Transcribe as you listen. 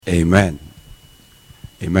Amen.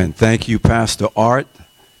 Amen. Thank you, Pastor Art,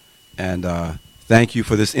 and thank you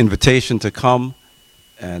for this invitation to come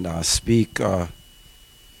and speak to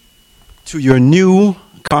your new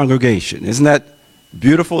congregation. Isn't that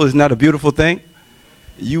beautiful? Isn't that a beautiful thing?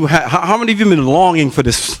 How many of you have been longing for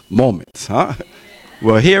this moment? Huh?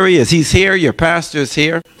 Well, here he is. He's here. Your pastor is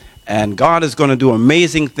here, and God is going to do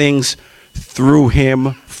amazing things through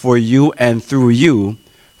him for you and through you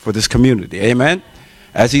for this community. Amen.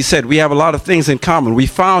 As he said, we have a lot of things in common. We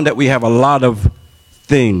found that we have a lot of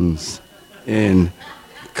things in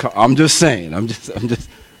I'm just saying. He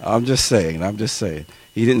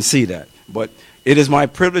didn't see that. But it is my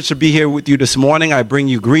privilege to be here with you this morning. I bring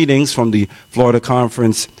you greetings from the Florida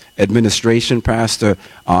Conference Administration, Pastor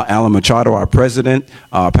Alan Machado, our president,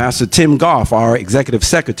 Pastor Tim Goff, our executive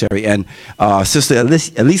secretary, and Sister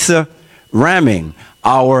Elisa Ramming,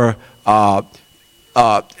 our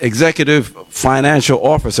executive financial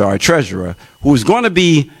officer, our treasurer, who's going to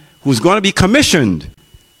be commissioned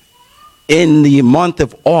in the month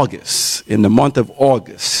of August.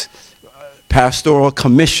 Pastoral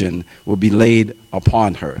commission will be laid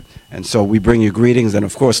upon her. And so we bring you greetings. And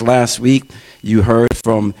of course, last week you heard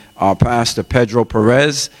from Pastor Pedro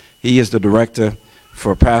Perez. He is the director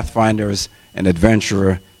for Pathfinders and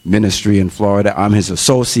Adventurer Ministry in Florida. I'm his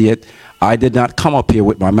associate. I did not come up here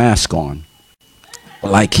with my mask on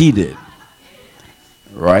like he did,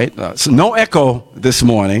 right? So no echo this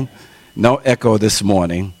morning,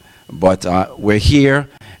 but we're here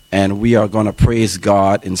and we are going to praise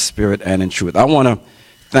God in spirit and in truth. I want to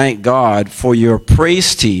thank God for your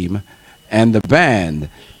praise team and the band.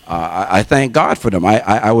 I thank God for them.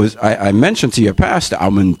 I mentioned to your pastor,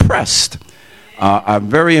 I'm impressed. I'm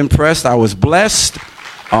very impressed. I was blessed.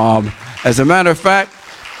 As a matter of fact,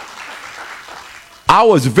 I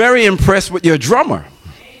was very impressed with your drummer.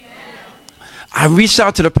 I reached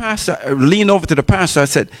out to the pastor, leaned over to the pastor. I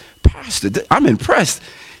said, Pastor, I'm impressed.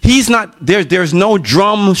 He's not, there's no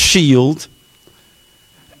drum shield.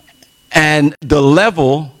 And the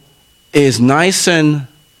level is nice and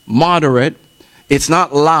moderate. It's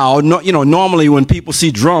not loud. No, normally when people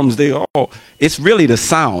see drums, it's really the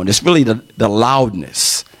sound. It's really the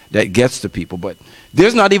loudness that gets to people. But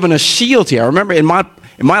there's not even a shield here. I remember in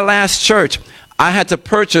my last church, I had to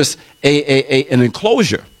purchase an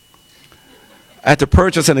enclosure. But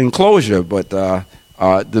the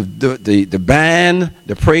band,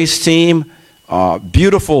 the praise team,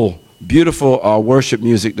 beautiful worship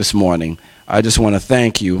music this morning. I just want to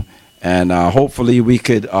thank you, and hopefully we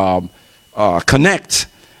could connect,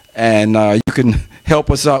 and you can help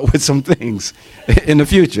us out with some things in the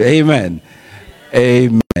future. Amen.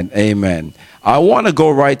 Amen. I want to go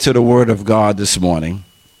right to the Word of God this morning,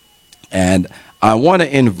 and I want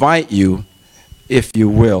to invite you, if you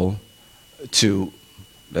will, to,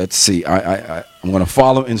 let's see, I'm going to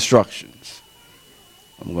follow instructions.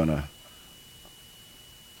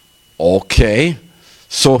 Okay,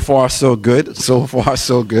 so far so good.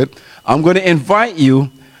 I'm going to invite you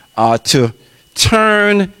to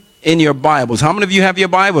turn in your Bibles. How many of you have your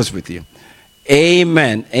Bibles with you?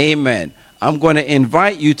 Amen. I'm going to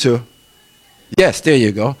invite you to, yes, there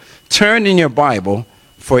you go. Turn in your Bible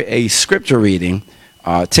for a scripture reading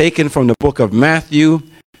taken from the book of Matthew,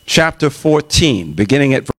 chapter 14,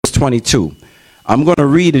 beginning at verse 22. I'm going to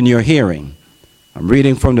read in your hearing. I'm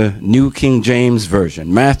reading from the New King James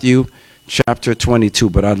Version, Matthew chapter 22.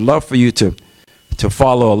 But I'd love for you to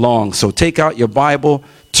follow along. So take out your Bible,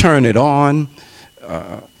 turn it on,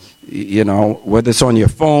 whether it's on your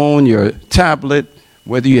phone, your tablet,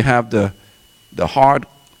 whether you have the hard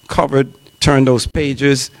covered, turn those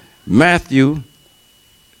pages. Matthew,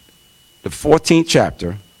 the 14th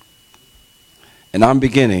chapter. And I'm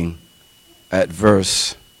beginning at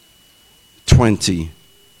verse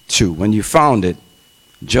 22. When you found it,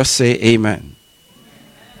 just say amen.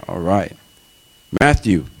 All right.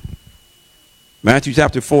 Matthew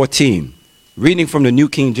chapter 14, reading from the New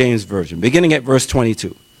King James Version, beginning at verse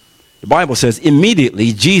 22. The Bible says,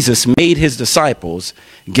 immediately Jesus made his disciples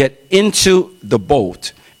get into the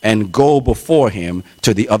boat and go before him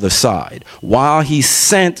to the other side, while he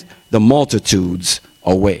sent the multitudes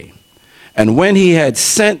away. And when he had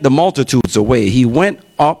sent the multitudes away, he went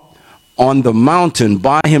up on the mountain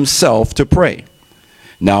by himself to pray.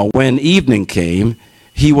 Now when evening came,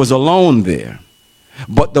 he was alone there.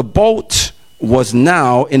 But the boat was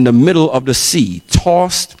now in the middle of the sea,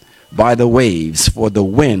 tossed by the waves, for the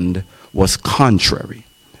wind was contrary.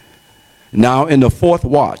 Now in the fourth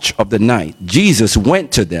watch of the night, Jesus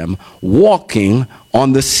went to them, walking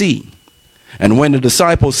on the sea. And when the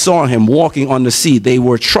disciples saw him walking on the sea, they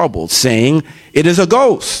were troubled, saying, "It is a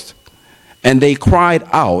ghost." and they cried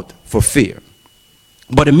out for fear.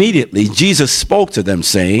 But immediately Jesus spoke to them,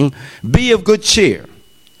 saying, "Be of good cheer.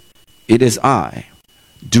 It is I.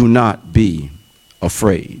 Do not be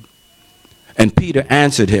afraid." And Peter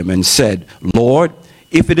answered him and said, "Lord,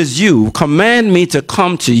 if it is you, command me to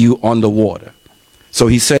come to you on the water." So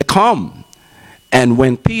he said, "Come." And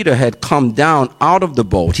when Peter had come down out of the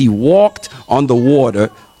boat, he walked on the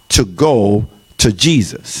water to go to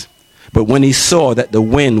Jesus. But when he saw that the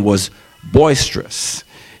wind was boisterous,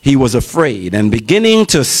 he was afraid, and beginning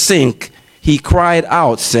to sink, he cried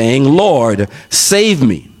out, saying, "Lord, save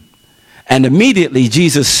me." And immediately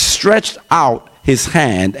Jesus stretched out his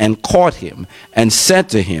hand and caught him and said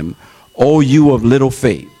to him, "O you of little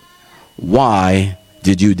faith, why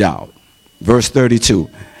did you doubt?" Verse 32,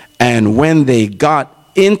 and when they got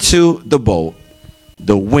into the boat,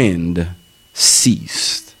 the wind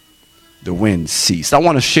ceased. The wind ceased. I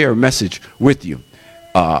want to share a message with you.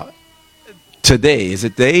 Today, is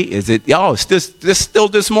it day? Is it? Oh, it's still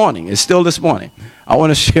this morning. It's still this morning. I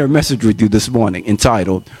want to share a message with you this morning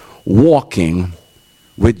entitled, Walking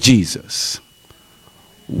with Jesus.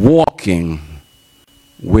 Walking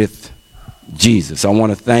with Jesus. I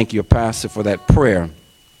want to thank your pastor for that prayer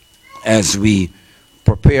as we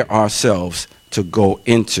prepare ourselves to go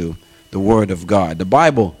into the Word of God. The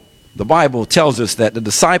Bible tells us that the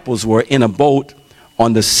disciples were in a boat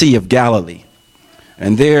on the Sea of Galilee,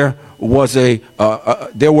 and they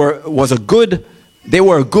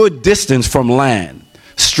were a good distance from land,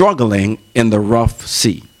 struggling in the rough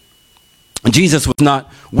sea. Jesus was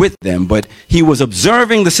not with them, but he was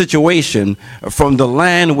observing the situation from the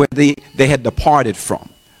land where they had departed from.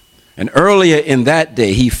 And earlier in that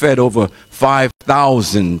day, he fed over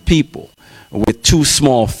 5,000 people with 2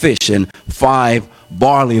 small fish and 5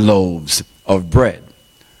 barley loaves of bread.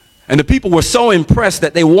 And the people were so impressed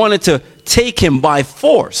that they wanted to take him by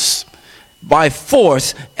force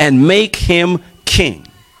and make him king.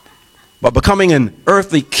 But becoming an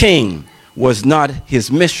earthly king was not his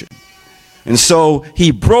mission. And so he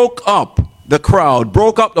broke up the crowd,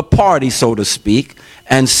 broke up the party, so to speak,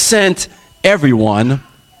 and sent everyone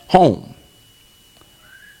home.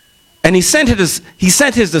 And he sent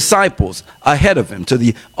his disciples ahead of him to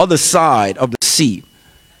the other side of the sea,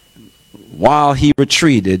 while he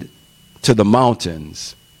retreated to the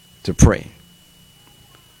mountains to pray.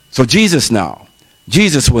 So Jesus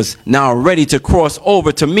was now ready to cross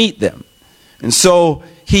over to meet them. And so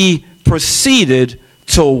he proceeded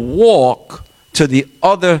to walk to the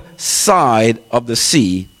other side of the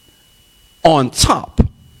sea on top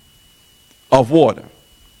of water.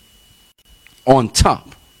 On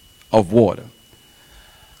top of water.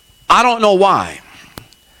 I don't know why.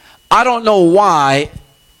 I don't know why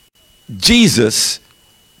Jesus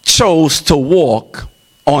chose to walk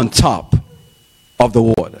on top of the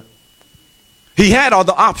water. He had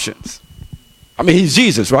other options. I mean, he's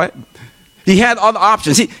Jesus, right? He had other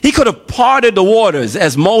options. He could have parted the waters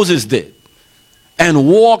as Moses did and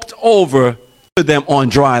walked over to them on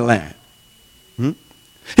dry land.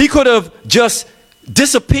 He could have just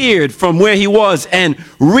disappeared from where he was and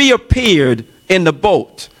reappeared in the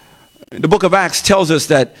boat. The book of Acts tells us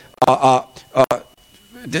that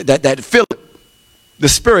that Philip, the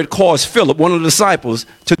Spirit caused Philip, one of the disciples,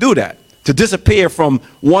 to do that, to disappear from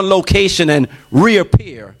one location and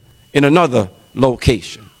reappear in another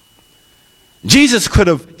location. Jesus could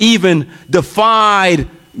have even defied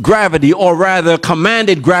gravity, or rather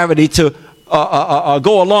commanded gravity to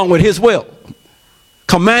go along with his will.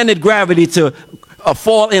 Commanded gravity to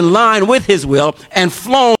fall in line with his will and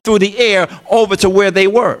flown through the air over to where they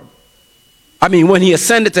were. I mean, when he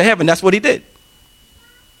ascended to heaven, that's what he did.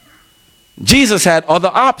 Jesus had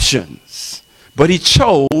other options, but he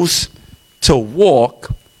chose to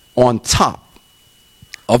walk on top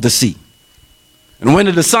of the sea. And when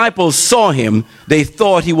the disciples saw him, they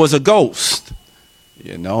thought he was a ghost.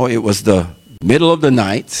 You know, it was the middle of the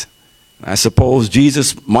night. I suppose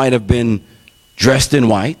Jesus might have been dressed in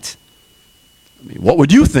white. I mean, what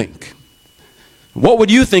would you think? What would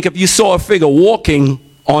you think if you saw a figure walking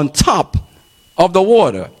on top of the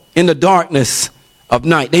water in the darkness of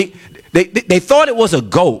night? They thought it was a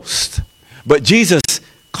ghost, but Jesus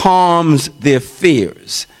calms their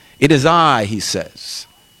fears. It is I, he says.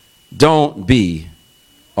 Don't be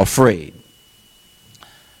afraid.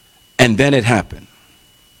 And then it happened.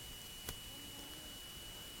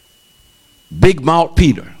 Big Mouth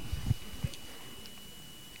Peter,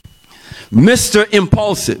 Mr.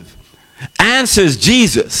 Impulsive, answers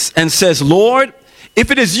Jesus and says, "Lord,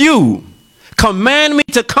 if it is you, command me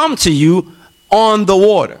to come to you on the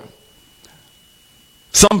water."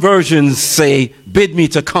 Some versions say, "Bid me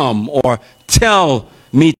to come," or "Tell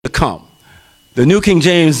me to come." The New King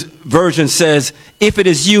James Version says, if it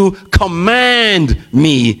is you, command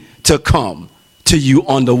me to come to you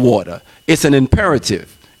on the water. It's an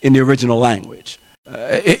imperative in the original language.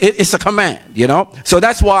 It's a command, you know. So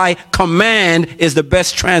that's why command is the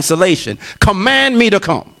best translation. Command me to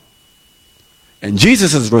come. And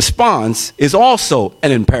Jesus' response is also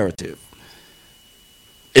an imperative.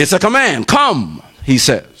 It's a command. Come, he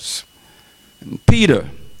says. And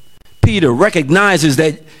Peter recognizes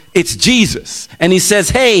that it's Jesus. And he says,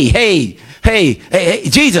 hey,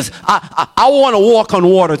 Jesus, I want to walk on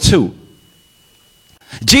water too.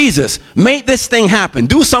 Jesus, make this thing happen.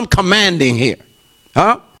 Do some commanding here.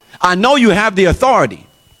 Huh? I know you have the authority.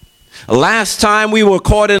 Last time we were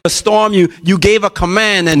caught in a storm, you gave a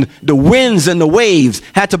command and the winds and the waves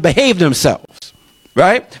had to behave themselves.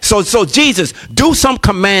 Right? So Jesus, do some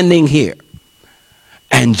commanding here.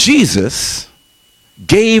 And Jesus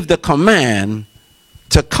gave the command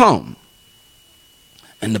to come.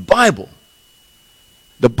 And the Bible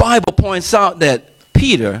points out that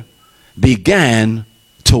Peter began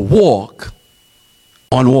to walk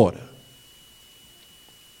on water.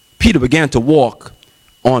 Peter began to walk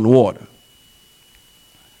on water.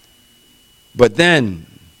 But then,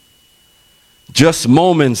 just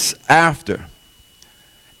moments after,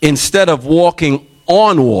 instead of walking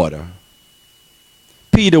on water,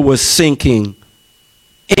 Peter was sinking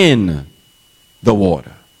in the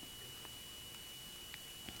water.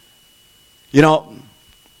 You know,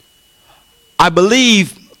 I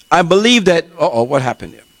believe that, what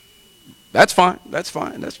happened there? That's fine. That's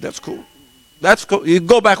cool. That's cool. You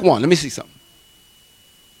go back one. Let me see something.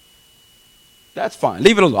 That's fine.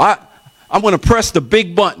 Leave it alone. I'm going to press the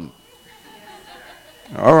big button.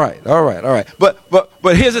 All right.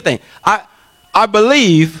 But here's the thing. I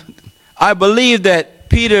believe that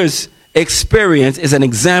Peter's experience is an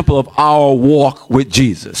example of our walk with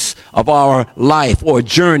Jesus, of our life or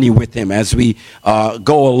journey with him as we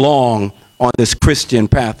go along on this Christian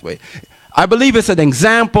pathway. I believe it's an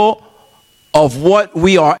example of what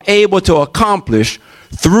we are able to accomplish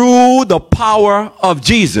through the power of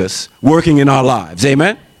Jesus working in our lives.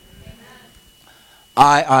 Amen?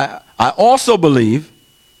 I also believe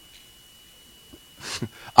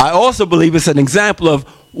it's an example of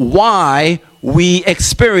why we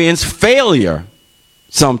experience failure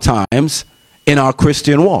sometimes in our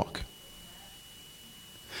Christian walk.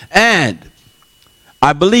 And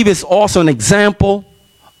I believe it's also an example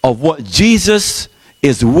of what Jesus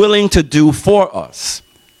is willing to do for us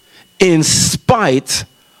in spite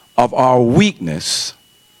of our weakness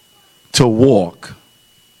to walk,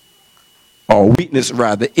 or weakness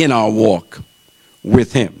rather, in our walk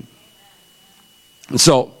with him. And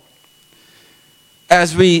so,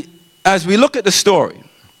 as we look at the story,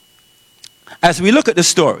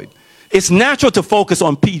 it's natural to focus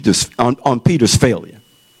on Peter's failure.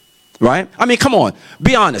 Right? I mean, come on,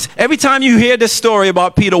 be honest. Every time you hear this story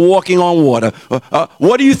about Peter walking on water,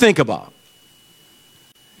 what do you think about?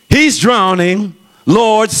 He's drowning.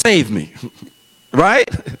 Lord, save me. Right?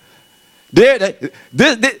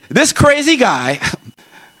 This crazy guy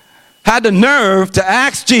had the nerve to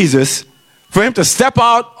ask Jesus for him to step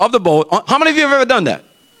out of the boat. How many of you have ever done that?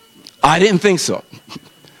 I didn't think so.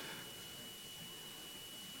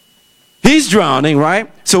 He's drowning,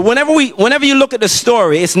 right? So whenever you look at the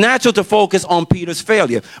story, it's natural to focus on Peter's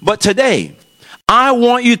failure. But today, I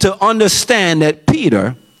want you to understand that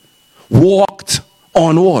Peter walked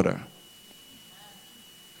on water.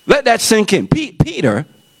 Let that sink in. Peter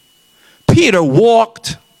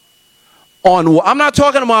walked on water. I'm not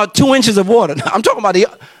talking about 2 inches of water. I'm talking about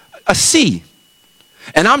a sea.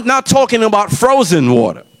 And I'm not talking about frozen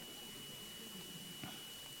water.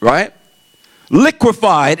 Right?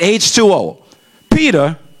 Liquefied H2O.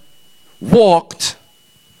 Peter walked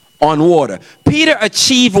on water. Peter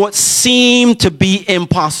achieved what seemed to be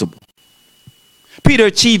impossible.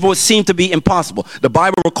 The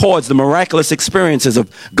Bible records the miraculous experiences of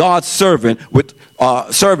God's servants with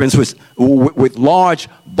large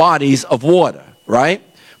bodies of water, right?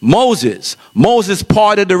 Moses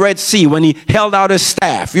parted the Red Sea when he held out his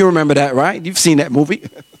staff. You remember that, right? You've seen that movie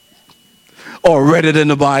or read it in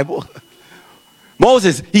the Bible.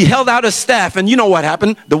 Moses, he held out his staff, and you know what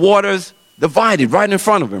happened? The waters divided right in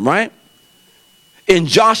front of him, right? In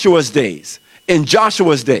Joshua's days.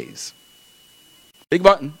 Big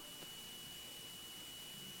button.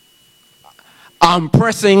 I'm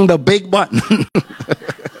pressing the big button.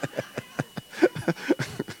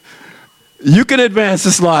 You can advance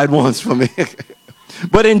the slide once for me.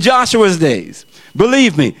 But in Joshua's days,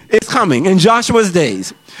 believe me, it's coming. In Joshua's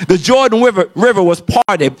days, the Jordan River was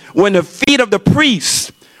parted when the feet of the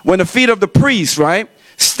priests, right,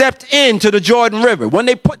 stepped into the Jordan River, when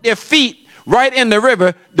they put their feet right in the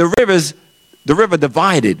river, the river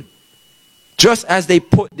divided, just as they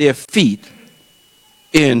put their feet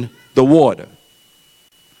in the water.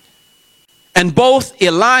 And both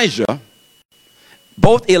Elijah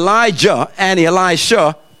and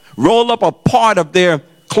Elisha rolled up a part of their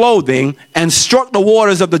clothing and struck the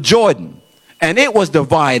waters of the Jordan, and it was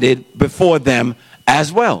divided before them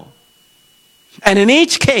as well. And in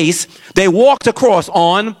each case, they walked across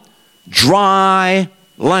on dry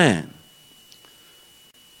land.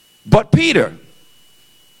 But Peter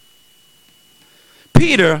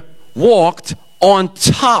walked on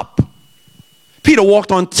top. Peter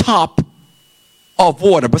walked on top of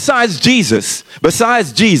water. Besides Jesus,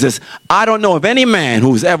 I don't know of any man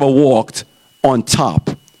who's ever walked on top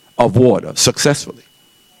of water successfully.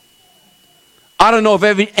 I don't know of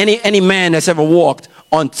any man that's ever walked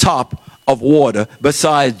on top of water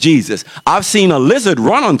besides Jesus. I've seen a lizard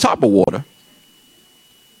run on top of water.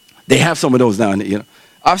 They have some of those down there, you know.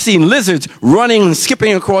 I've seen lizards running and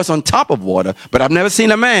skipping across on top of water, but I've never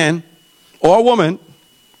seen a man or a woman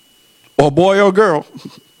or a boy or a girl.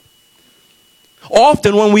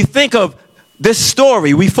 Often when we think of this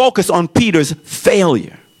story, we focus on Peter's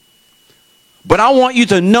failure. But I want you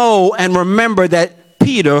to know and remember that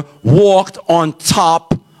Peter walked on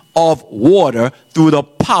top of water through the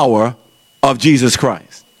power of Jesus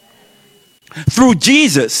Christ. Through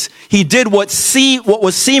Jesus, he did what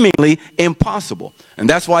was seemingly impossible. And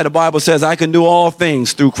that's why the Bible says, I can do all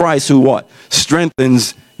things through Christ who what?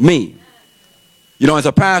 Strengthens me. You know, as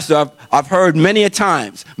a pastor, I've heard many a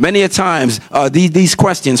times, these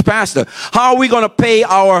questions. Pastor, how am I going to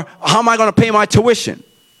pay my tuition?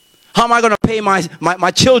 How am I going to pay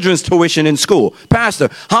my children's tuition in school? Pastor,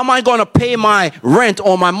 how am I going to pay my rent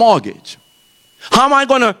or my mortgage? How am I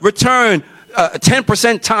going to return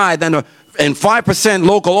 10% tithe and 5%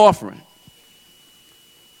 local offering?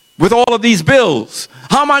 With all of these bills,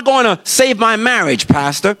 how am I going to save my marriage,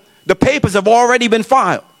 Pastor? The papers have already been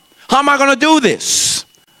filed. How am I going to do this?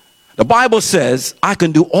 The Bible says, I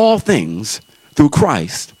can do all things through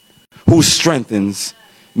Christ who strengthens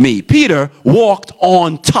me. Peter walked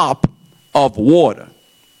on top of water.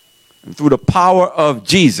 And through the power of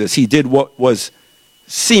Jesus, he did what was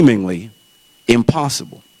seemingly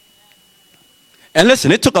impossible. And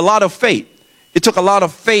listen, it took a lot of faith. It took a lot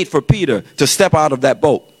of faith for Peter to step out of that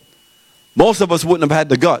boat. Most of us wouldn't have had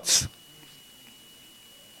the guts.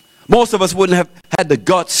 Most of us wouldn't have had the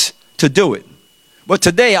guts to do it. But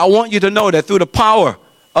today, I want you to know that through the power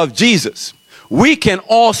of Jesus, we can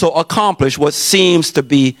also accomplish what seems to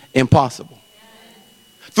be impossible.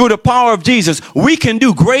 Through the power of Jesus, we can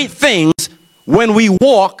do great things when we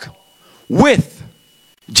walk with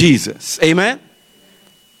Jesus. Amen?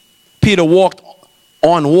 Peter walked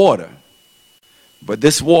on water, but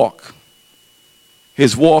his walk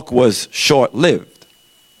was short-lived.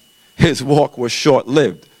 His walk was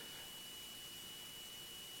short-lived.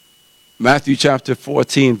 Matthew chapter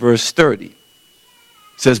 14, verse 30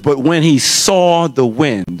 says, but when he saw the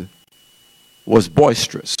wind was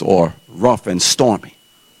boisterous or rough and stormy,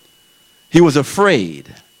 he was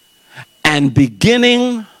afraid and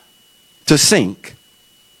beginning to sink.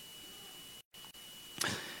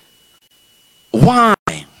 Why?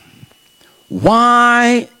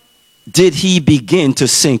 Why did he begin to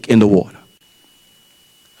sink in the water?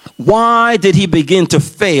 Why did he begin to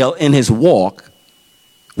fail in his walk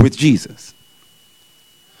with Jesus?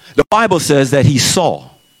 The Bible says that he saw.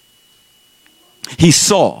 He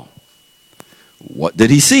saw. What did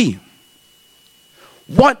he see?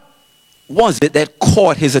 What was it that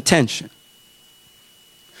caught his attention?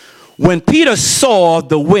 When Peter saw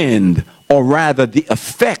the wind, or rather the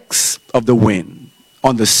effects of the wind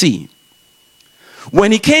on the sea,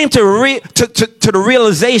 when he came to the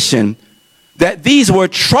realization that these were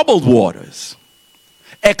troubled waters,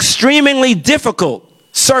 extremely difficult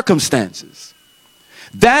circumstances,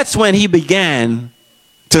 that's when he began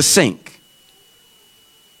to sink.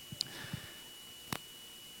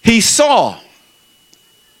 He saw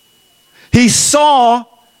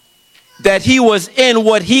that he was in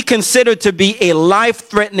what he considered to be a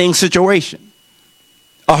life-threatening situation,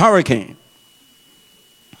 a hurricane.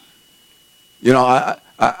 You know,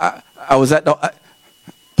 I was at the,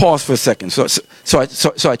 pause for a second. So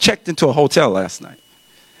I checked into a hotel last night.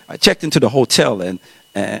 I checked into the hotel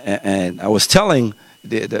and I was telling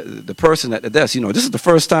the person at the desk, you know, this is the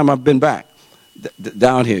first time I've been back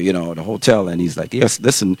down here, you know, the hotel. And he's like, yes,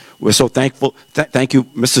 listen, we're so thankful. Thank you,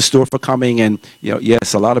 Mr. Stewart, for coming. And, you know,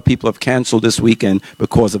 yes, a lot of people have canceled this weekend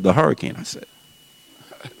because of the hurricane. I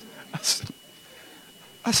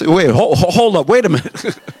said, wait, hold up, wait a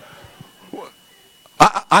minute.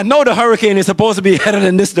 I know the hurricane is supposed to be headed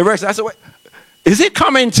in this direction. I said, wait, is it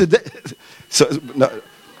coming today? So, no,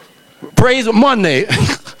 praise Monday.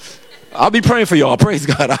 I'll be praying for y'all. Praise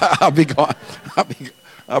God. I'll be gone.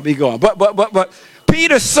 I'll be gone. But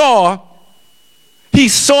Peter saw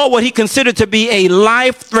what he considered to be a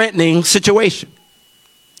life-threatening situation.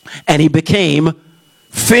 And he became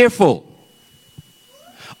fearful.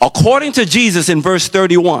 According to Jesus in verse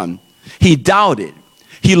 31, he doubted.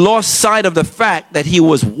 He lost sight of the fact that he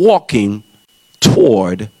was walking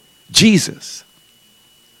toward Jesus.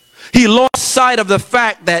 He lost sight of the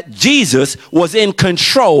fact that Jesus was in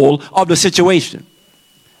control of the situation.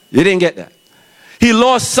 You didn't get that. He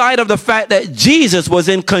lost sight of the fact that Jesus was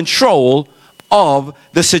in control of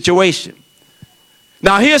the situation.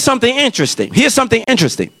 Now here's something interesting.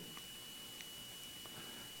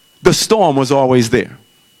 The storm was always there.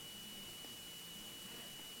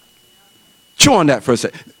 Chew on that for a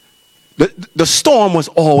second. The storm was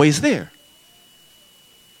always there.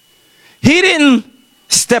 He didn't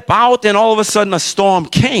step out and all of a sudden a storm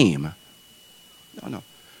came. No.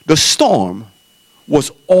 The storm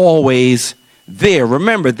was always there.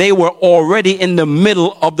 Remember, they were already in the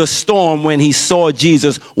middle of the storm when he saw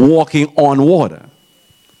Jesus walking on water.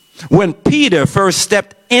 When Peter first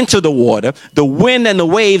stepped into the water, the wind and the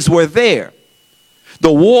waves were there.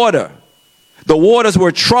 The waters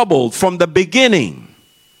were troubled from the beginning.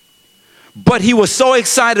 But he was so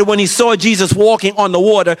excited when he saw Jesus walking on the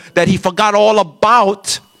water that he forgot all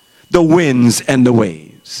about the winds and the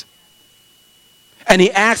waves. And he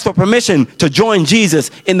asked for permission to join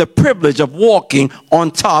Jesus in the privilege of walking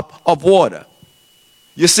on top of water.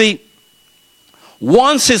 You see,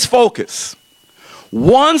 once his focus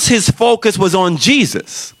was on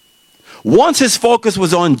Jesus,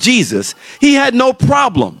 he had no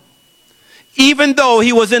problem, even though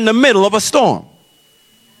he was in the middle of a storm.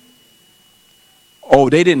 Oh,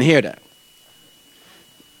 they didn't hear that.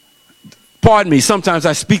 Pardon me, sometimes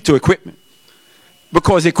I speak to equipment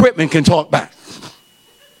because equipment can talk back.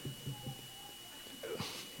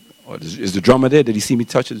 Oh, is the drummer there? Did he see me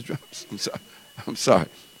touch his drums? I'm sorry.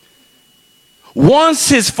 Once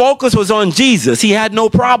his focus was on Jesus, he had no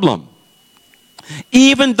problem,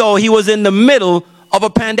 even though he was in the middle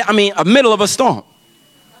of a storm.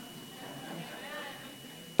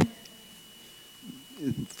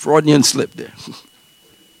 Freudian slip there.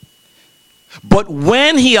 But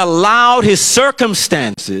when he allowed his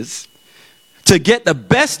circumstances to get the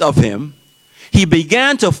best of him, he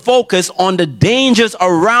began to focus on the dangers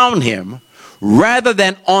around him rather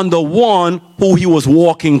than on the one who he was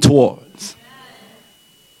walking towards.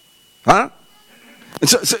 Huh?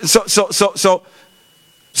 So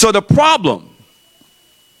the problem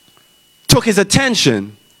took his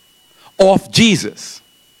attention off Jesus.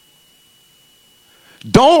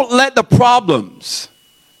 Don't let the problems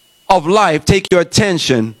of life take your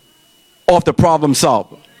attention off the problem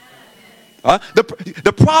solver.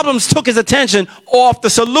 The problems took his attention off the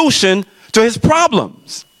solution to his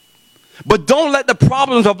problems. But don't let the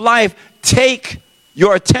problems of life take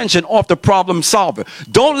your attention off the problem solver.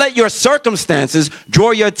 Don't let your circumstances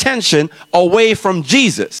draw your attention away from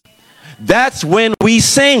Jesus. That's when we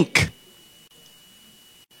sink.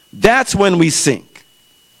 That's when we sink.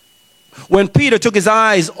 When Peter took his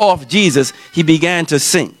eyes off Jesus, he began to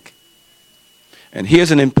sink. And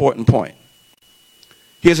here's an important point.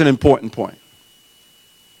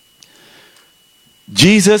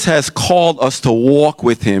 Jesus has called us to walk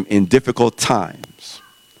with him in difficult times,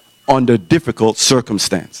 under difficult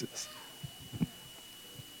circumstances.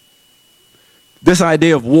 This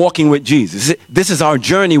idea of walking with Jesus, this is our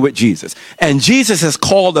journey with Jesus. And Jesus has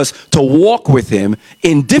called us to walk with him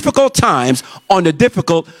in difficult times, under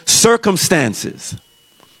difficult circumstances.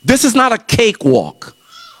 This is not a cakewalk.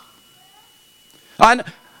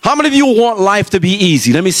 How many of you want life to be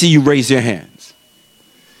easy? Let me see you raise your hands.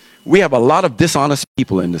 We have a lot of dishonest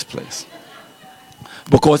people in this place.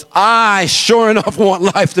 Because I sure enough want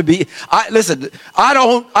life to be. Listen, I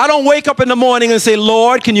don't wake up in the morning and say,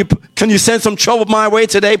 Lord, can you send some trouble my way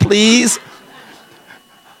today, please?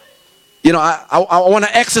 You know, I want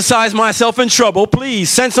to exercise myself in trouble.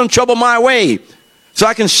 Please send some trouble my way so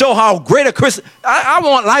I can show how great a Christian. I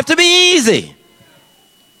want life to be easy.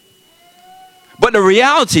 But the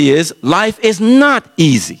reality is, life is not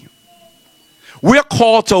easy. We're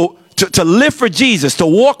called to live for Jesus, to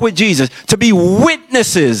walk with Jesus, to be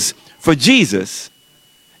witnesses for Jesus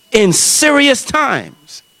in serious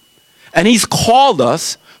times. And he's called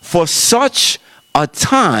us for such a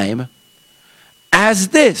time as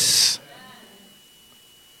this.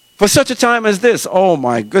 For such a time as this. Oh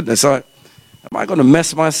my goodness. Am I going to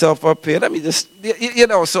mess myself up here? Let me just,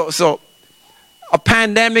 so a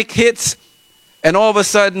pandemic hits, and all of a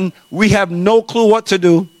sudden we have no clue what to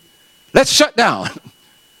do. Let's shut down.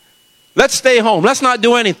 Let's stay home. Let's not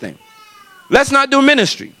do anything. Let's not do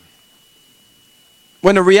ministry.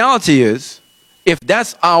 When the reality is, if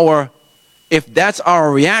that's our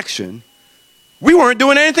reaction, we weren't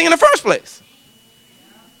doing anything in the first place.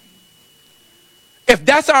 If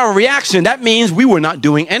that's our reaction, that means we were not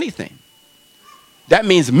doing anything. That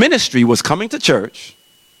means ministry was coming to church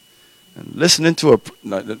and listening to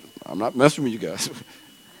I'm not messing with you guys.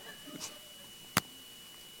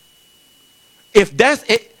 If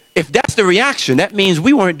that's the reaction, that means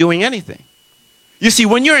we weren't doing anything. You see,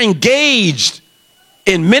 when you're engaged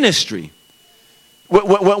in ministry,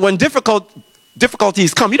 when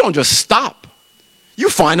difficulties come, you don't just stop. You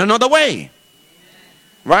find another way.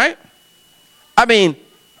 Right? I mean,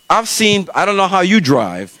 I don't know how you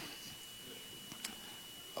drive,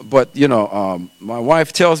 but, my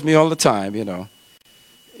wife tells me all the time,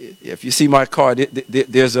 if you see my car,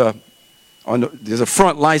 there's a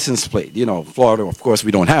front license plate. Florida, of course,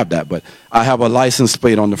 we don't have that, but I have a license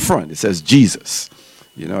plate on the front. It says Jesus,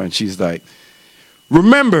 and she's like,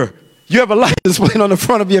 remember, you have a license plate on the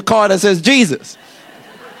front of your car that says Jesus.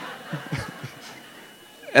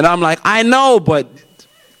 And I'm like, I know, but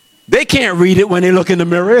they can't read it when they look in the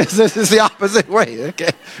mirror. It's the opposite way.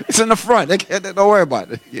 Okay? It's in the front. Don't worry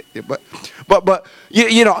about it. But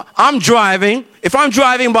I'm driving. If I'm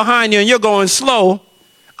driving behind you and you're going slow,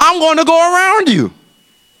 I'm going to go around you.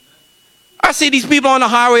 I see these people on the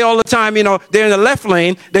highway all the time. They're in the left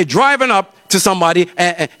lane. They're driving up to somebody,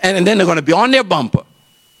 and then they're going to be on their bumper.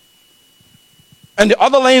 And the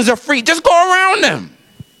other lanes are free. Just go around them.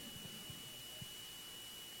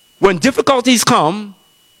 When difficulties come,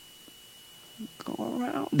 go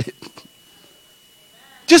around it.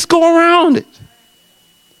 Just go around it.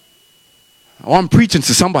 Oh, I'm preaching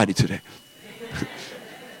to somebody today.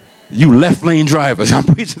 You left lane drivers, I'm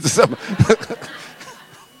preaching to somebody.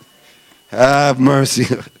 Have mercy.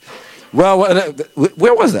 Well,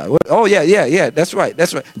 where was that? Oh, yeah. That's right.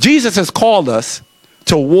 Jesus has called us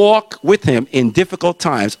to walk with him in difficult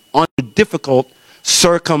times, under difficult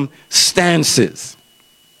circumstances.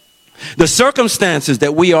 The circumstances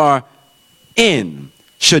that we are in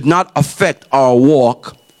should not affect our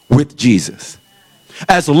walk with Jesus.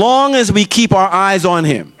 As long as we keep our eyes on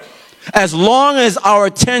him, as long as our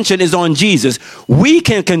attention is on Jesus, we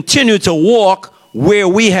can continue to walk where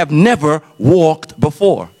we have never walked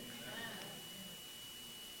before.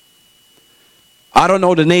 I don't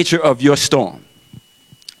know the nature of your storm.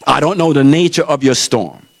 But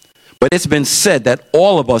it's been said that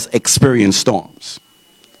all of us experience storms.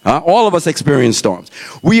 All of us experience storms.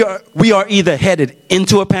 We are either headed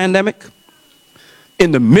into a pandemic,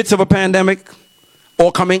 in the midst of a pandemic,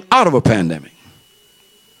 or coming out of a pandemic.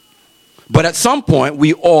 But at some point,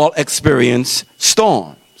 we all experience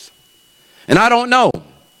storms. And I don't know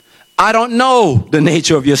the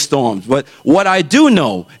nature of your storms. But what I do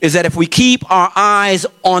know is that if we keep our eyes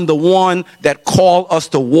on the one that called us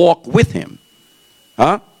to walk with him,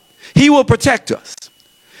 he will protect us.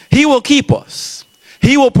 He will keep us.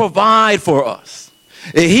 He will provide for us.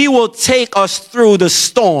 He will take us through the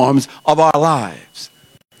storms of our lives.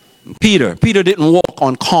 Peter didn't walk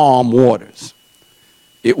on calm waters.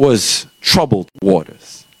 It was troubled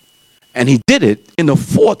waters. And he did it in the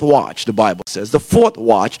fourth watch, the Bible says, the fourth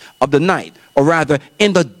watch of the night, or rather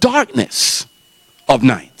in the darkness of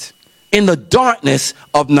night. In the darkness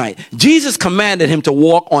of night. Jesus commanded him to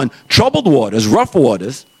walk on troubled waters, rough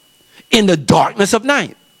waters, in the darkness of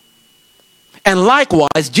night. And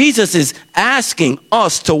likewise, Jesus is asking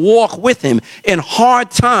us to walk with him in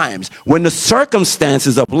hard times when the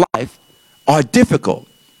circumstances of life are difficult.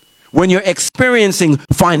 When you're experiencing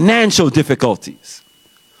financial difficulties,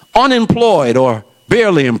 unemployed or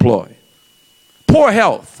barely employed, poor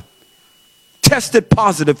health, tested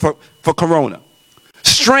positive for corona,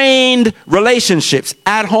 strained relationships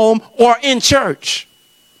at home or in church.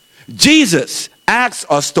 Jesus asks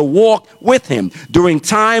us to walk with him during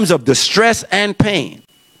times of distress and pain,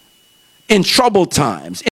 in troubled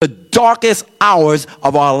times, in the darkest hours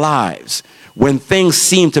of our lives, when things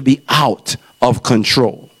seem to be out of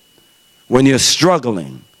control, when you're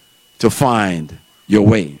struggling to find your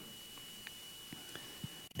way.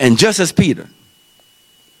 And just as Peter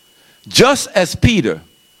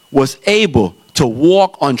was able to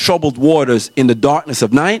walk on troubled waters in the darkness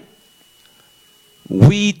of night,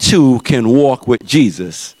 we too can walk with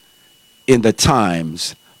Jesus in the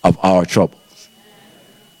times of our troubles.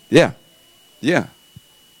 Yeah.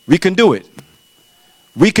 We can do it.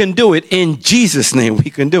 We can do it in Jesus' name. We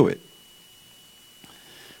can do it.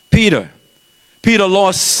 Peter Peter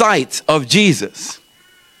lost sight of Jesus,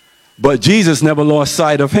 but Jesus never lost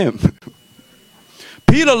sight of him.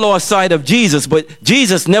 Peter lost sight of Jesus, but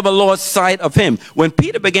Jesus never lost sight of him. When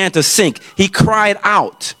Peter began to sink, he cried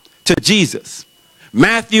out to Jesus.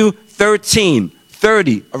 Matthew 14,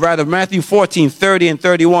 30 and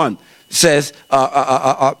 31 says,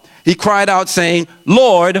 he cried out saying,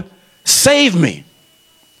 Lord, save me.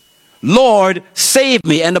 Lord, save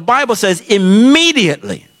me. And the Bible says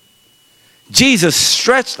immediately Jesus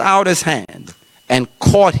stretched out his hand and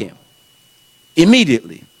caught him.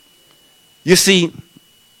 Immediately. You see,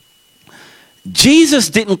 Jesus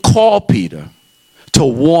didn't call Peter to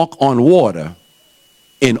walk on water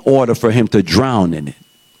in order for him to drown in it.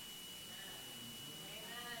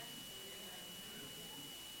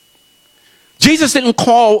 Jesus didn't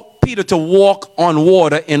call Peter to walk on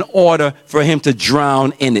water in order for him to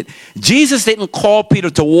drown in it. Jesus didn't call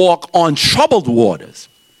Peter to walk on troubled waters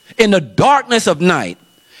in the darkness of night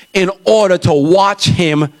in order to watch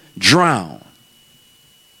him drown.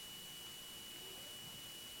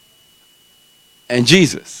 And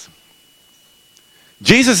Jesus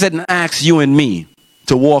didn't ask you and me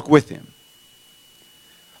to walk with him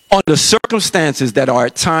under circumstances that are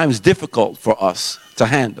at times difficult for us to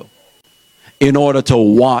handle in order to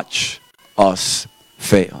watch us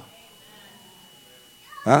fail.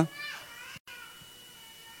 Huh?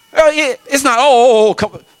 It's not,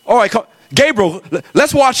 come, all right, come, Gabriel,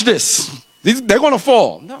 let's watch this. They're going to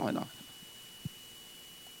fall. No.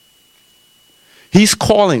 He's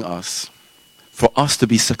calling us for us to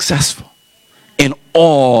be successful in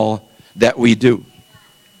all that we do.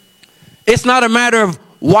 It's not a matter of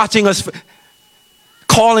watching us,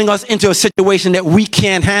 calling us into a situation that we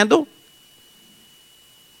can't handle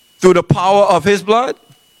through the power of his blood,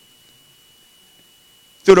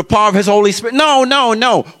 through the power of his Holy Spirit.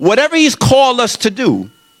 No. Whatever he's called us to do,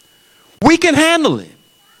 we can handle it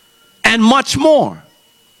and much more.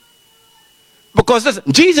 Because listen,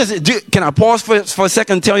 Jesus, can I pause for a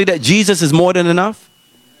second and tell you that Jesus is more than enough?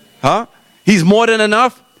 Huh? He's more than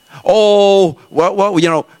enough. Oh, well, you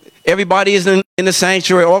know, everybody is in the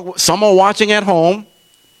sanctuary, or some are watching at home.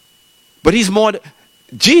 But he's more,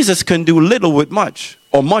 Jesus can do little with much,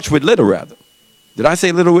 or much with little rather. Did I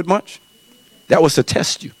say little with much? That was to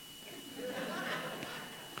test you.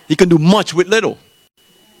 He can do much with little.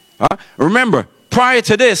 Huh? Remember, prior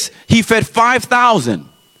to this, he fed 5,000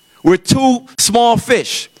 with 2 small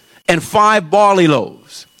fish and 5 barley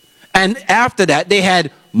loaves. And after that, they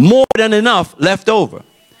had more than enough left over.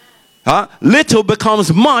 Huh? Little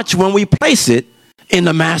becomes much when we place it in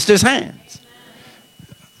the master's hands.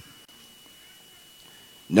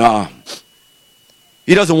 No,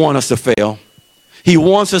 he doesn't want us to fail. He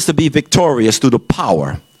wants us to be victorious through the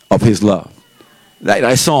power of his love.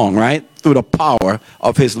 That song, right? Through the power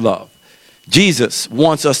of his love. Jesus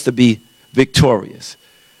wants us to be victorious.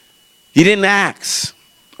 He didn't ask,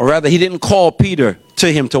 or rather he didn't call Peter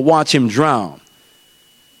to him to watch him drown.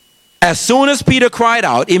 As soon as Peter cried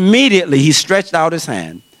out, immediately he stretched out his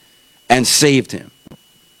hand and saved him.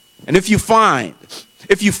 And if you find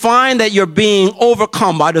that you're being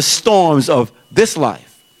overcome by the storms of this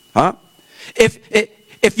life, huh?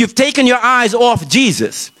 If you've taken your eyes off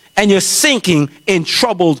Jesus and you're sinking in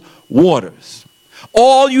troubled waters,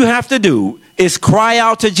 all you have to do is cry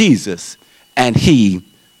out to Jesus and he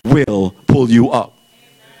will pull you up.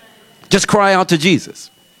 Just cry out to Jesus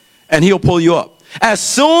and he'll pull you up. As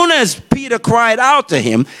soon as Peter cried out to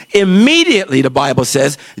him, immediately, the Bible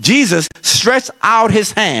says, Jesus stretched out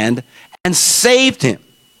his hand and saved him.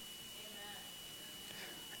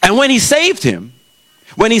 And when he saved him,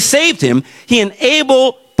 he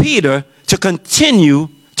enabled Peter to continue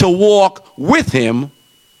to walk with him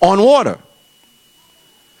on water.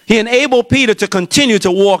 He enabled Peter to continue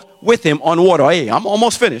to walk with him on water. Hey, I'm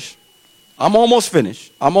almost finished. I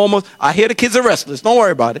hear the kids are restless. Don't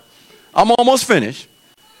worry about it. I'm almost finished.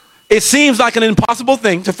 It seems like an impossible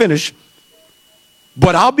thing to finish,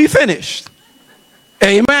 but I'll be finished.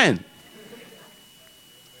 Amen.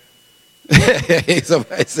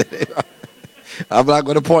 Somebody said, I'm not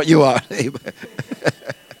going to point you out.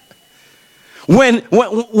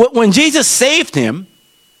 When Jesus saved him,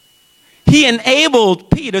 he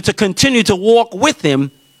enabled Peter to continue to walk with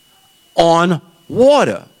him on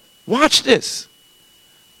water. Watch this.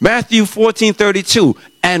 Matthew 14:32.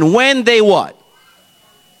 And when they what?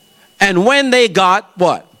 And when they got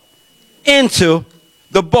what? Into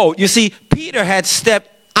the boat. You see, Peter had stepped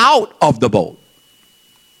out of the boat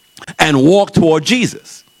and walked toward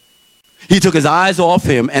Jesus. He took his eyes off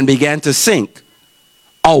him and began to sink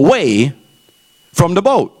away from the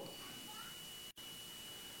boat.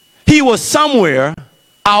 He was somewhere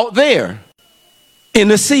out there in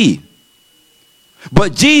the sea.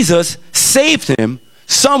 But Jesus saved him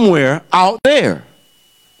somewhere out there.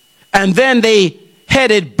 And then they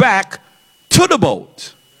headed back to the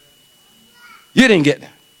boat. You didn't get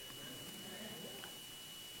that.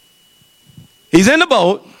 He's in the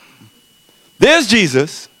boat. There's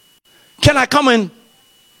Jesus. Can I come in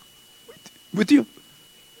with you?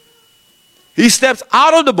 He steps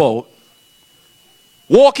out of the boat,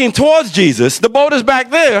 walking towards Jesus. The boat is back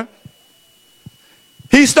there.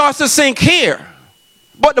 He starts to sink here,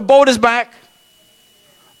 but the boat is back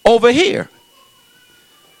over here.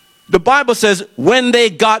 The Bible says when they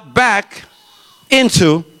got back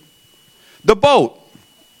into the boat,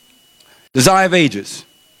 Desire of Ages.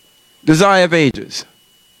 Desire of Ages.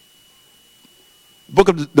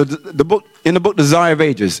 The book in the book Desire of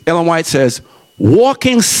Ages, Ellen White says,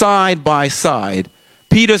 walking side by side,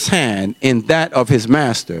 Peter's hand in that of his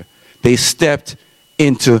master, they stepped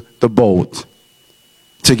into the boat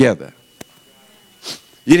together.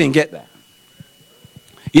 You didn't get that.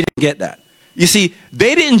 You didn't get that. You see,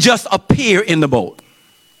 they didn't just appear in the boat.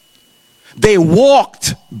 They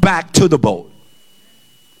walked back to the boat.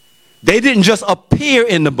 They didn't just appear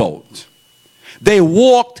in the boat. They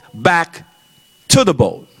walked back to the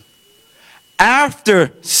boat.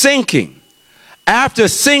 After sinking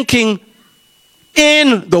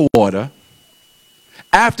in the water,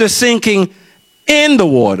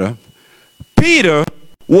 Peter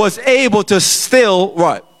was able to still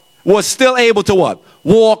what? Was still able to what?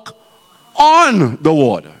 Walk on the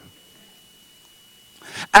water.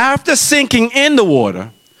 After sinking in the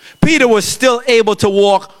water, Peter was still able to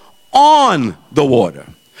walk on the water.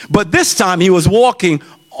 But this time he was walking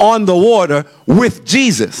on the water with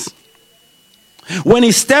Jesus. When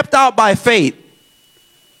he stepped out by faith,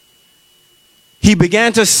 he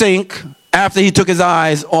began to sink after he took his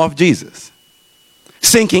eyes off Jesus,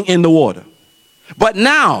 sinking in the water. But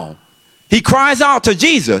now he cries out to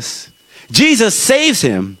Jesus. Jesus saves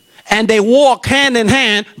him, and they walk hand in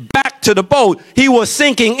hand back to the boat. He was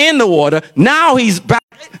sinking in the water. Now he's back.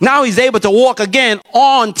 Now he's able to walk again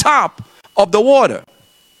on top of the water.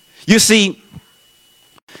 You see,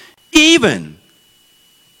 even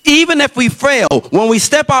if we fail, when we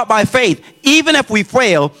step out by faith, even if we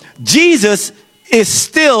fail, Jesus is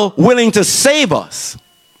still willing to save us.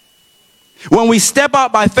 When we step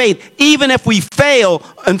out by faith, even if we fail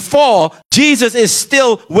and fall, Jesus is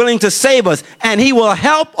still willing to save us, and he will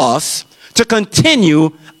help us to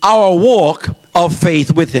continue our walk of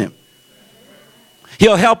faith with him.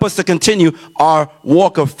 He'll help us to continue our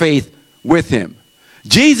walk of faith with him.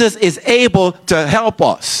 Jesus is able to help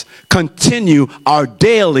us continue our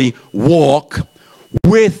daily walk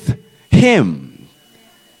with him.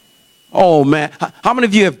 Oh man, how many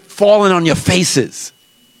of you have fallen on your faces?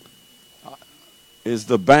 Is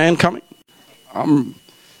the band coming?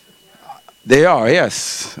 They are,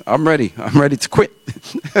 yes. I'm ready. I'm ready to quit.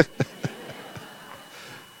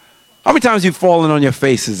 How many times you've fallen on your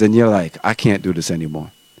faces and you're like, I can't do this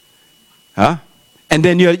anymore? Huh? And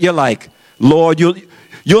then you're like, Lord,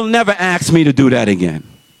 you'll never ask me to do that again.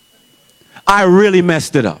 I really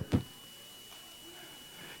messed it up.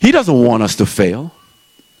 He doesn't want us to fail.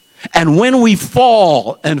 And when we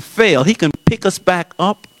fall and fail, he can pick us back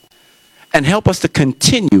up and help us to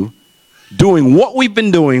continue doing what we've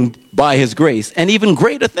been doing by his grace, and even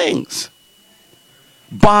greater things.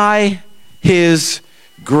 By his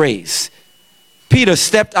grace. Peter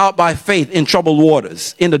stepped out by faith in troubled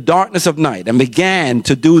waters, in the darkness of night, and began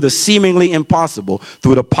to do the seemingly impossible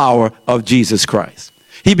through the power of Jesus Christ.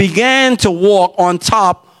 He began to walk on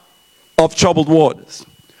top of troubled waters.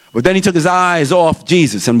 But then he took his eyes off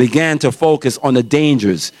Jesus and began to focus on the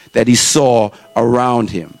dangers that he saw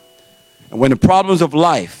around him. And when the problems of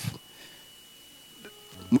life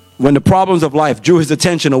drew his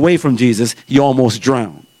attention away from Jesus, he almost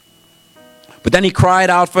drowned. But then he cried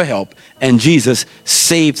out for help, and Jesus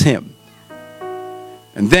saved him.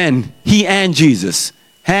 And then he and Jesus,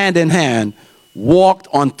 hand in hand, walked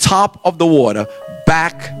on top of the water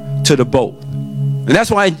back to the boat. And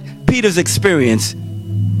that's why Peter's experience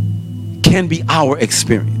can be our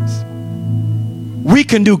experience. We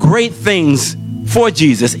can do great things for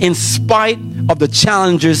Jesus in spite of the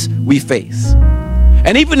challenges we face.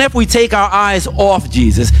 And even if we take our eyes off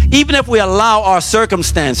Jesus, even if we allow our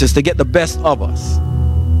circumstances to get the best of us,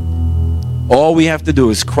 all we have to do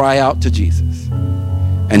is cry out to Jesus,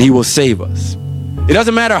 and he will save us. It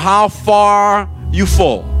doesn't matter how far you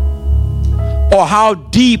fall or how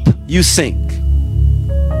deep you sink.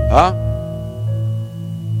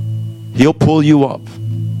 He'll pull you up.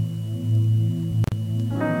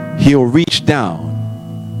 He'll reach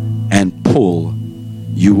down and pull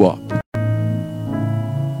you up.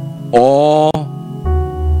 All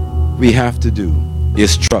we have to do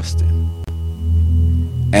is trust him.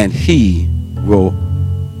 And he will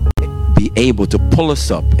be able to pull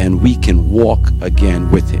us up and we can walk again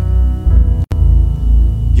with him.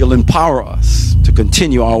 He'll empower us to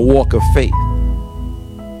continue our walk of faith.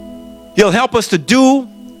 He'll help us to do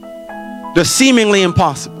the seemingly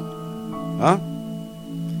impossible. Huh?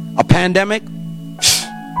 A pandemic?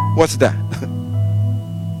 What's that?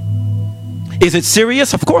 Is it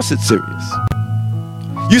serious? Of course it's serious.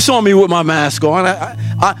 You saw me with my mask on.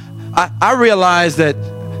 I realized that,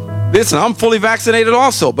 listen, I'm fully vaccinated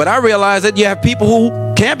also, but I realize that you have people who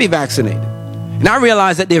can't be vaccinated. And I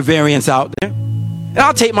realize that there are variants out there. And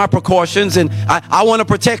I'll take my precautions, and I want to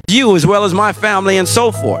protect you as well as my family and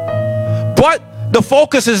so forth. But the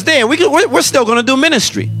focus is there. We're still going to do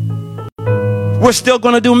ministry. We're still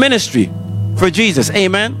going to do ministry for Jesus.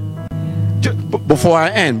 Amen. Before I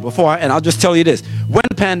end, I'll just tell you this. When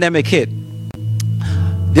the pandemic hit,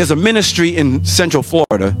 there's a ministry in Central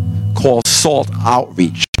Florida called Salt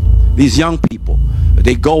Outreach. These young people,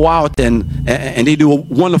 they go out and they do a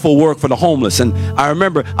wonderful work for the homeless. And I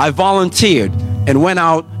remember I volunteered and went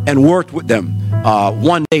out and worked with them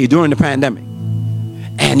one day during the pandemic.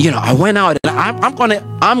 And I went out, and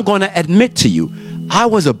I'm gonna admit to you, I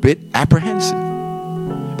was a bit apprehensive,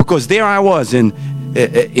 because there I was in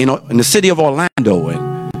the city of Orlando,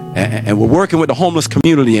 and we're working with the homeless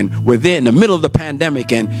community, and we're there in the middle of the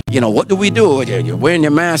pandemic, and what do we do? You're wearing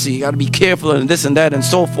your mask, so you got to be careful, and this and that and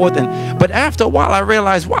so forth. But after a while I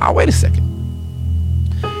realized, wow, wait a second.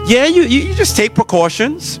 Yeah, you just take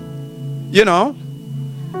precautions.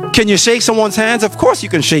 Can you shake someone's hands? Of course you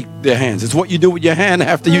can shake their hands. It's what you do with your hand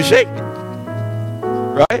after you shake,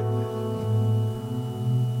 right?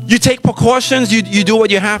 You take precautions, you do what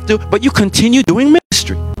you have to, but you continue doing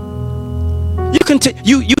ministry.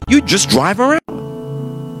 You just drive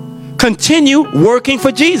around. Continue working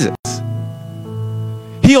for Jesus.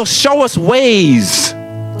 He'll show us ways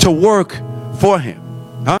to work for him.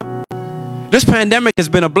 Huh? This pandemic has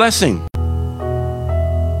been a blessing.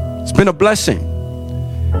 It's been a blessing.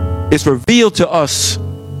 It's revealed to us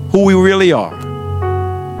who we really are,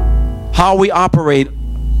 how we operate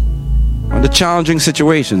under challenging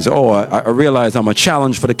situations. Oh, I realize I'm a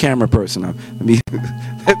challenge for the camera person.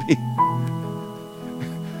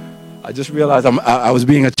 I just realized I was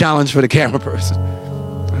being a challenge for the camera person.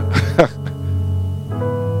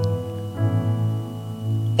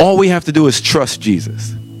 All we have to do is trust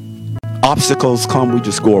Jesus. Obstacles come, we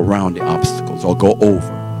just go around the obstacles or go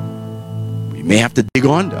over. We may have to dig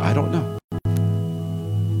under, I don't know.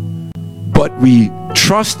 But we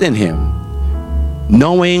trust in him,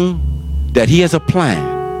 knowing that he has a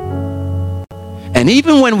plan. And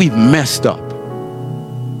even when we've messed up,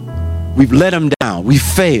 we've let him down, we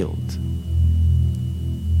failed,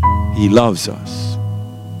 he loves us.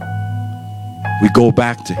 We go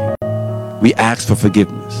back to him. We ask for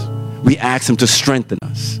forgiveness. We ask him to strengthen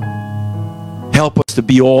us. Help us to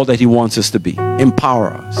be all that he wants us to be.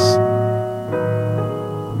 Empower us.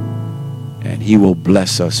 And he will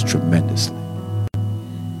bless us tremendously.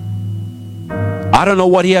 I don't know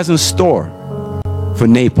what he has in store for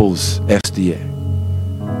Naples SDA.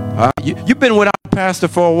 You've been without a pastor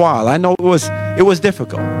for a while. I know it was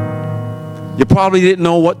difficult. You probably didn't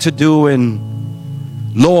know what to do, and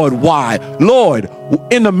Lord, why? Lord,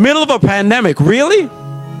 in the middle of a pandemic, really?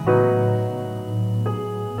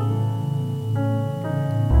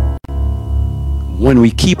 When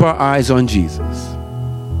we keep our eyes on Jesus,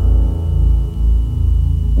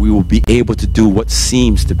 we will be able to do what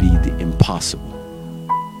seems to be the impossible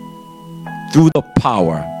through the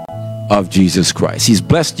power of Jesus Christ. He's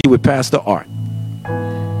blessed you with Pastor Art.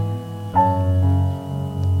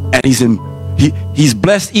 And he's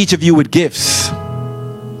blessed each of you with gifts.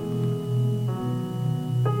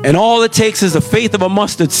 And all it takes is the faith of a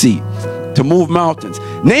mustard seed to move mountains.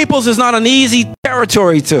 Naples is not an easy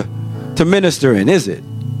territory to minister in, is it?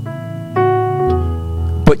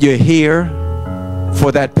 But you're here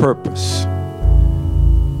for that purpose.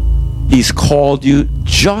 He's called you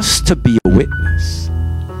just to be a witness.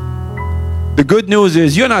 The good news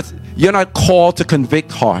is you're not called to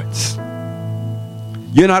convict hearts.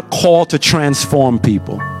 You're not called to transform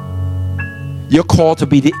people. You're called to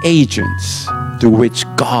be the agents through which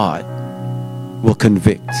God will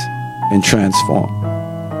convict and transform.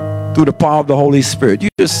 Through the power of the Holy Spirit. You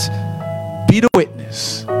just be the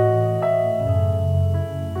witness.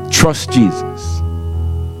 Trust Jesus.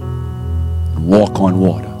 And walk on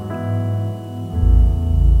water.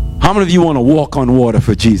 How many of you want to walk on water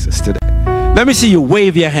for Jesus today? Let me see you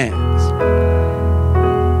wave your hands.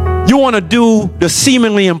 You want to do the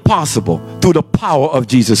seemingly impossible. through the power of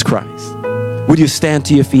Jesus Christ. Would you stand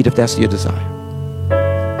to your feet if that's your desire?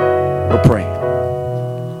 We're praying.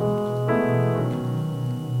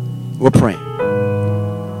 We're praying.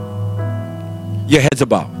 Your heads are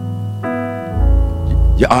bowed.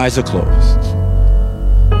 Your eyes are closed.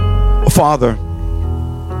 Father,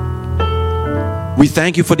 we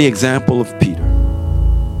thank you for the example of Peter,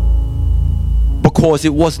 because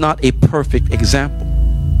it was not a perfect example.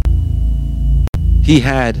 He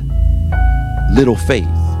had little faith.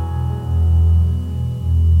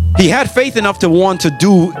 He had faith enough to want to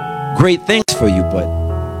do great things for you,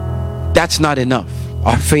 but that's not enough.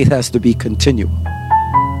 Our faith has to be continual.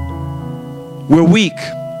 We're weak.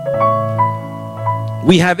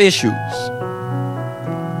 We have issues.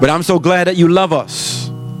 But I'm so glad that you love us.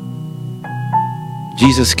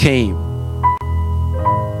 Jesus came,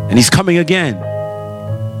 and he's coming again.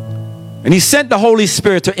 And he sent the Holy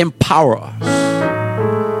Spirit to empower us.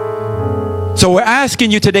 So we're asking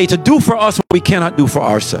you today to do for us what we cannot do for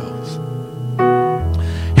ourselves.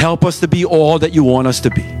 Help us to be all that you want us to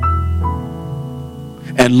be.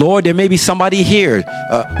 And Lord, there may be somebody here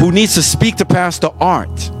who needs to speak to Pastor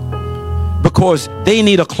Art, because they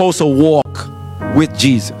need a closer walk with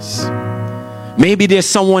Jesus. Maybe there's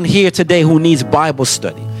someone here today who needs Bible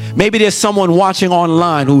study. Maybe there's someone watching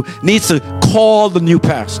online who needs to call the new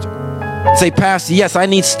pastor. Say, Pastor, yes, I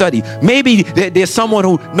need study. Maybe there's someone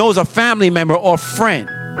who knows a family member or friend.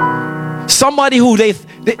 Somebody who they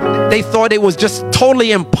thought it was just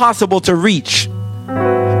totally impossible to reach.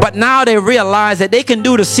 But now they realize that they can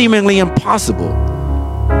do the seemingly impossible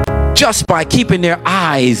just by keeping their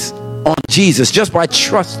eyes on Jesus, just by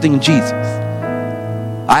trusting Jesus.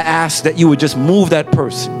 I ask that you would just move that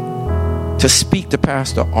person to speak to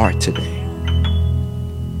Pastor Art today.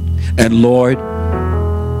 And Lord,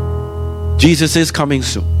 Jesus is coming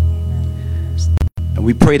soon. And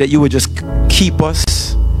we pray that you would just keep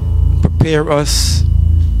us, prepare us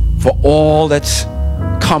for all that's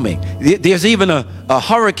coming. There's even a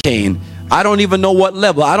hurricane. I don't even know what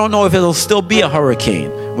level. I don't know if it'll still be a hurricane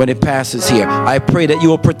when it passes here. I pray that you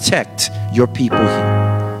will protect your people here.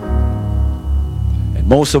 And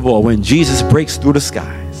most of all, when Jesus breaks through the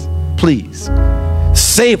skies, please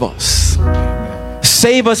save us.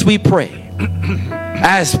 Save us, we pray.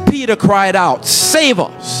 As Peter cried out, save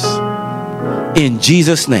us. In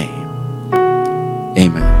Jesus' name,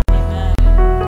 amen.